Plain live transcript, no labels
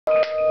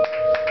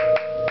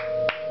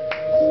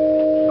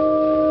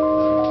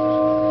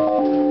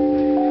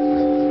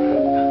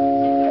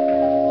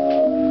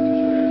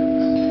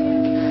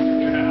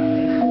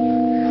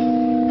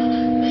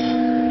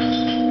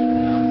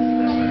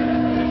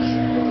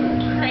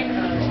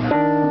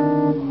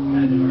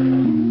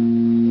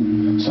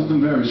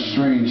Something very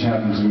strange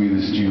happened to me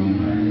this June.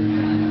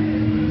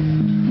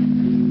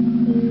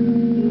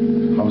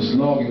 I was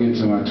logging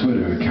into my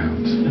Twitter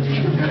account,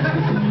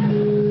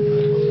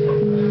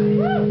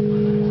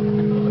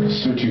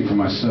 searching for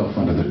myself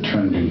under the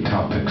trending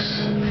topics,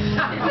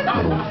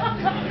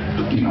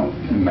 little,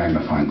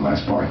 magnifying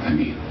glass bar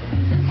thingy.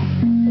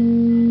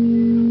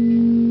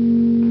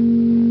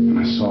 And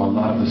I saw a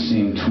lot of the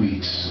same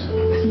tweets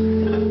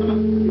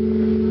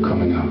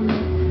coming up.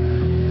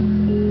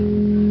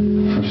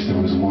 First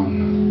there was one,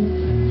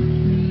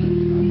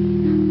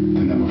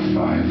 then there were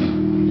 5,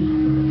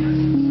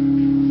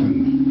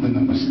 then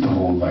there was the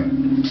whole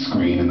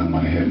screen, and then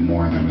when I hit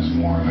more there was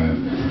more of it,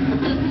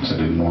 so I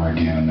did more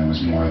again and there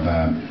was more of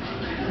that,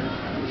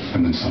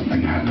 and then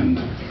something happened.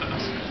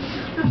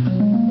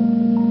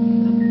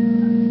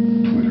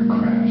 Twitter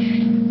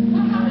crashed,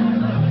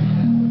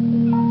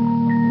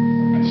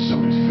 and so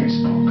did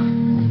Facebook,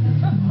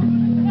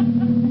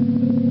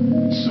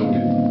 so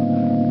did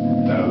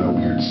that other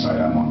weird site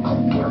I'm on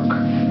called Blurk.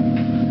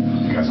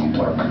 You guys on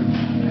Blurk?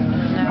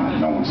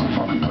 No one's on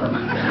fucking Blurk.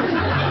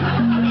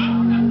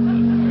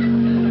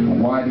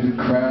 Why did it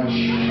crash?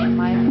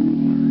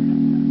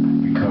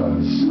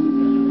 Because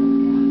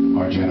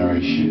our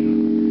generation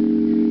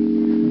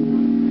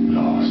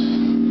lost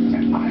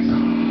an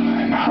icon.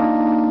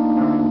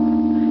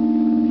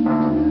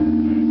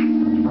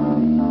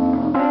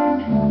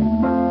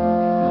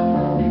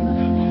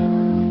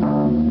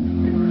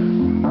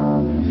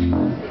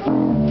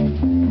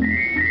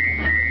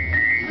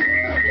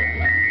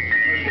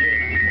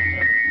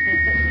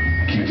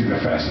 Can't do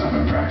that fast enough. I've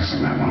been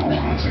practicing that one. Hold on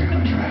a second. Let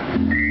me try it.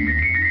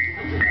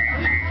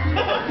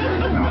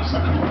 No, it's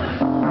not gonna work.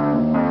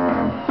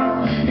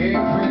 Hey,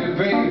 pretty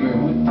baby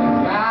with the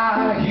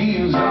high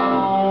heels on,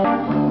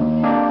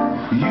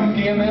 you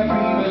give me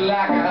fever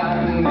like I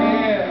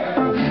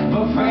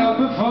never felt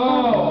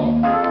before.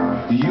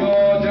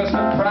 You're just a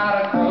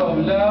product of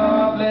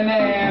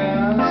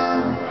loveliness.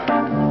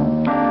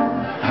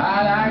 I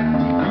like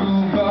the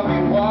groove of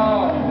your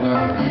walk,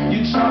 you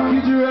tuck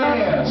your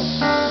dress,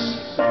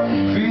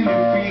 feel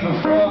your fever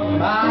from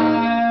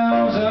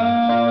miles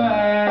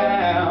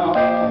around.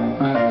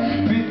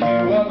 Pick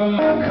you up in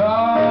my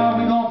car,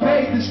 we gon'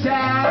 pay this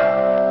time.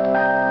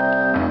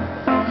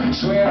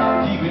 Swear I'm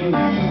keeping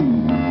you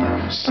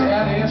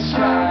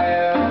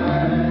satisfied,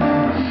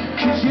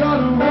 'cause you're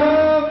the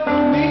one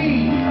for me,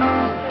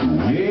 the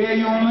way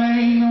you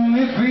make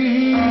me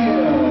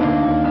feel.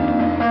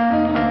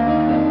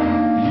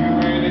 You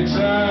really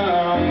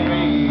turn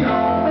me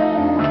on.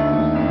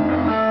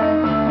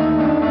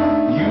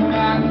 You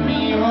knock me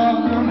off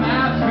of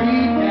my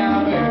feet now,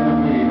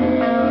 baby.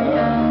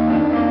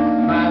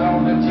 My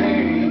lonely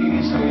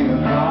days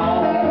live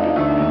long.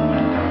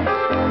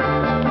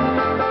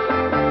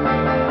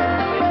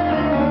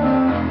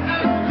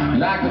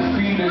 Like the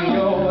feeling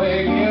you're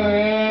giving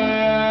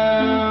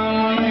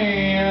me.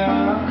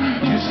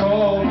 Just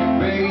hold me,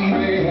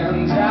 baby,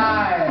 and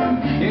die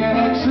in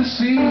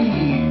ecstasy.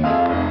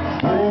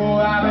 Oh,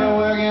 I've been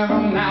working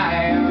from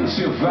 9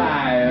 till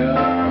 5,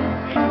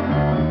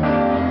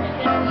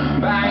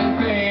 buying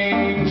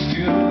things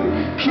to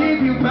keep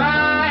you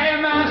by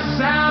my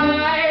side.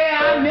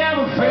 I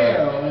never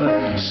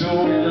felt so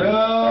in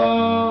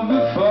love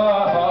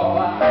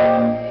before.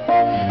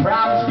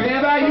 Promise,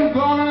 baby, you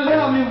gonna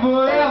love me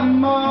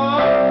forevermore.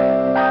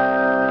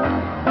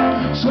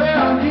 Swear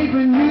I'm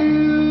keeping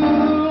you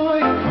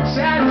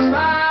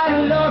satisfied,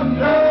 love,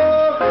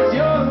 'cause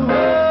you're the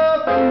one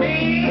for me.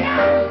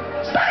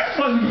 Start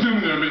fucking to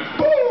me a bit.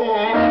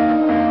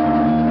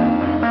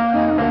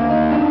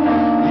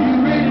 You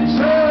really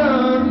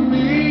turn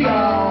me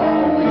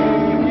on,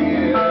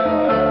 yeah.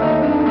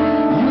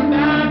 You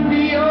knock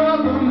me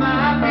over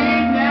my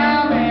feet now,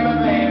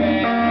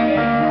 baby.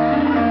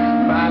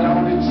 My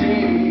lonely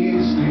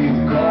days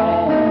live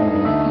gone.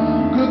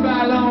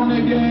 Goodbye,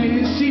 lonely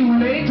days. See you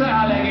later,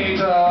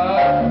 alligator.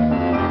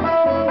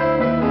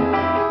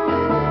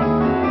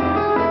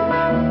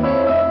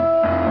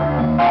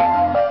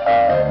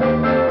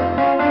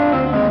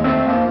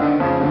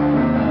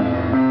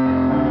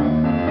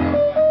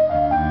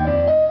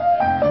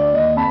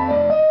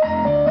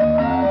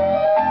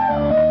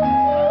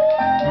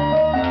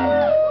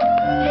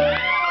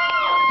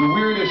 The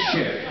weirdest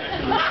shit.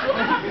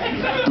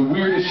 The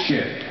weirdest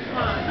shit.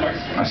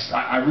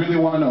 I really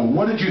want to know,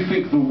 what did you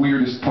think the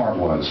weirdest part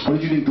was? What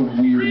did you think the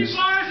 3 weirdest...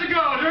 bars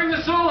ago, during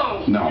the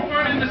solo. No. You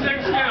weren't in the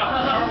same scale.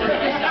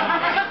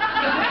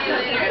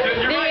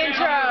 The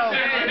intro.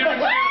 Different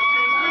scale.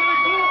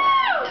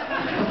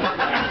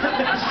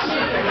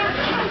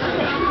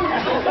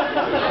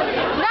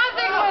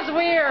 Nothing was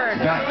weird.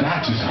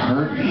 That just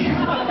hurt me. Do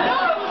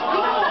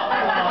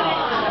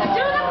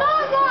the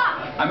moonwalk.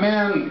 I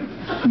mean,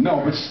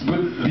 No, but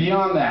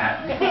beyond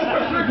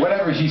that,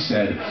 whatever he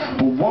said,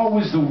 but what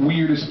was the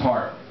weirdest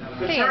part?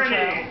 The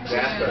turning.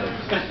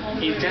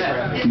 He's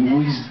dead.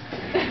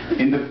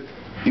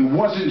 It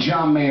wasn't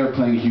John Mayer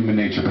playing Human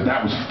Nature, but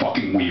that was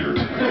fucking weird.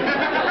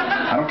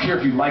 I don't care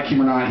if you like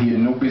him or not, he had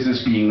no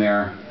business being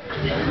there.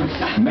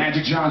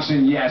 Magic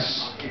Johnson,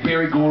 yes.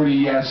 Barry Gordy,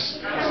 yes.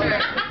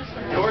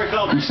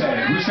 Who said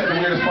it? Who said the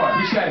weirdest part?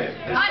 Who said it?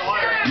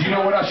 Do you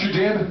know what Usher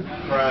did?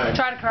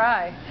 Try to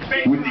cry.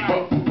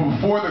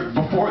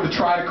 Before the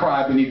try to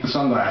cry beneath the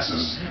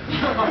sunglasses,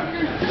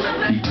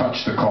 he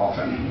touched the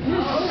coffin.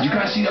 Did you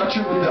guys see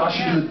Usher when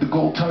Usher did the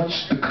gold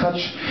touch?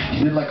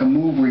 He did like a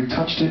move where he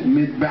touched it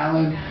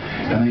mid-ballad,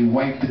 and then he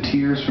wiped the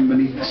tears from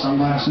beneath the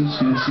sunglasses.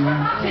 You didn't see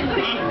that?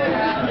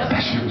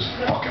 That shit was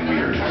fucking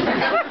weird.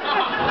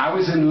 I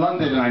was in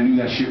London and I knew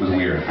that shit was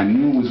weird. I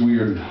knew it was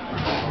weird.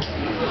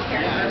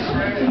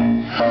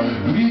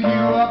 Pick you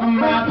up in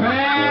my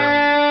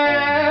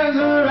pants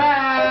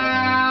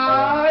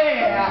around,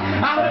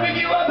 yeah. I'm gonna pick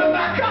you up in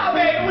my car,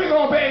 baby. We're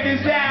gonna pay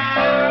this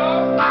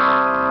down.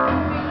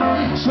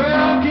 Swear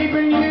I'm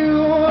keeping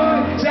you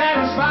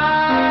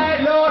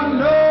satisfied, Lord,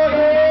 Lord,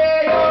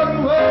 yeah. You're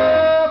the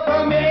world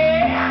for me.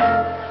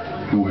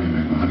 Wait a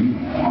minute, buddy.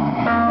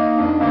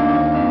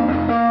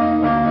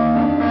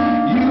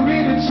 You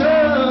really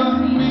turn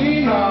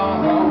me on.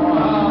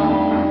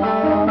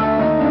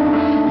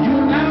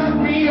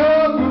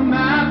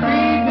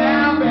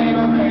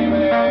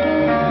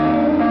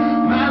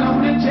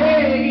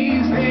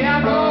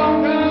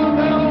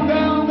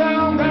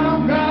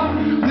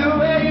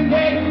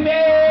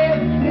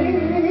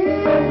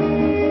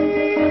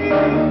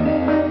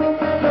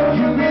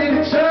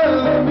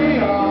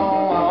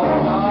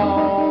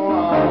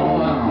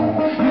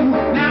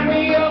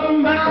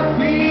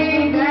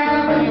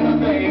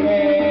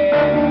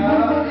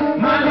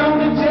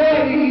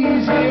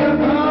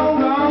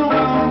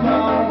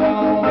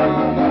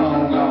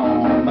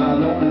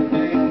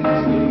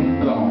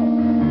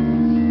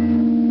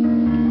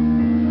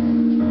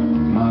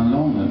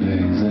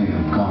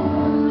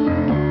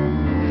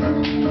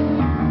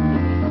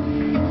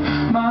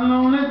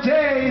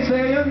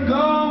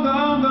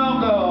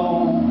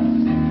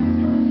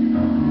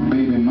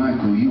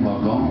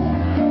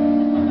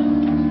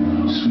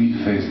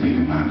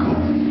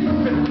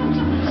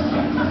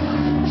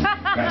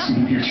 That's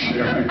some weird shit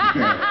right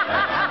there.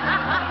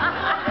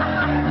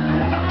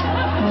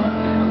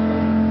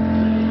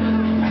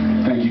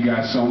 Thank you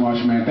guys so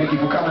much, man. Thank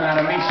you for coming out.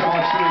 It means so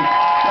much to me.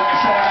 Like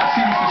I said, I got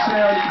CDs for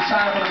sale. You can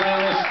sign up on the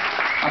mailing list.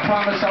 I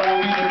promise I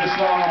won't leave it this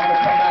long. I'm going to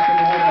come back in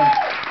the winter.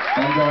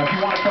 And if you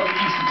want to come to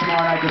Easton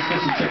tomorrow night, just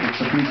get some tickets,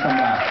 so please come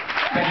back.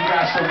 Thank you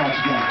guys so much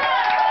again.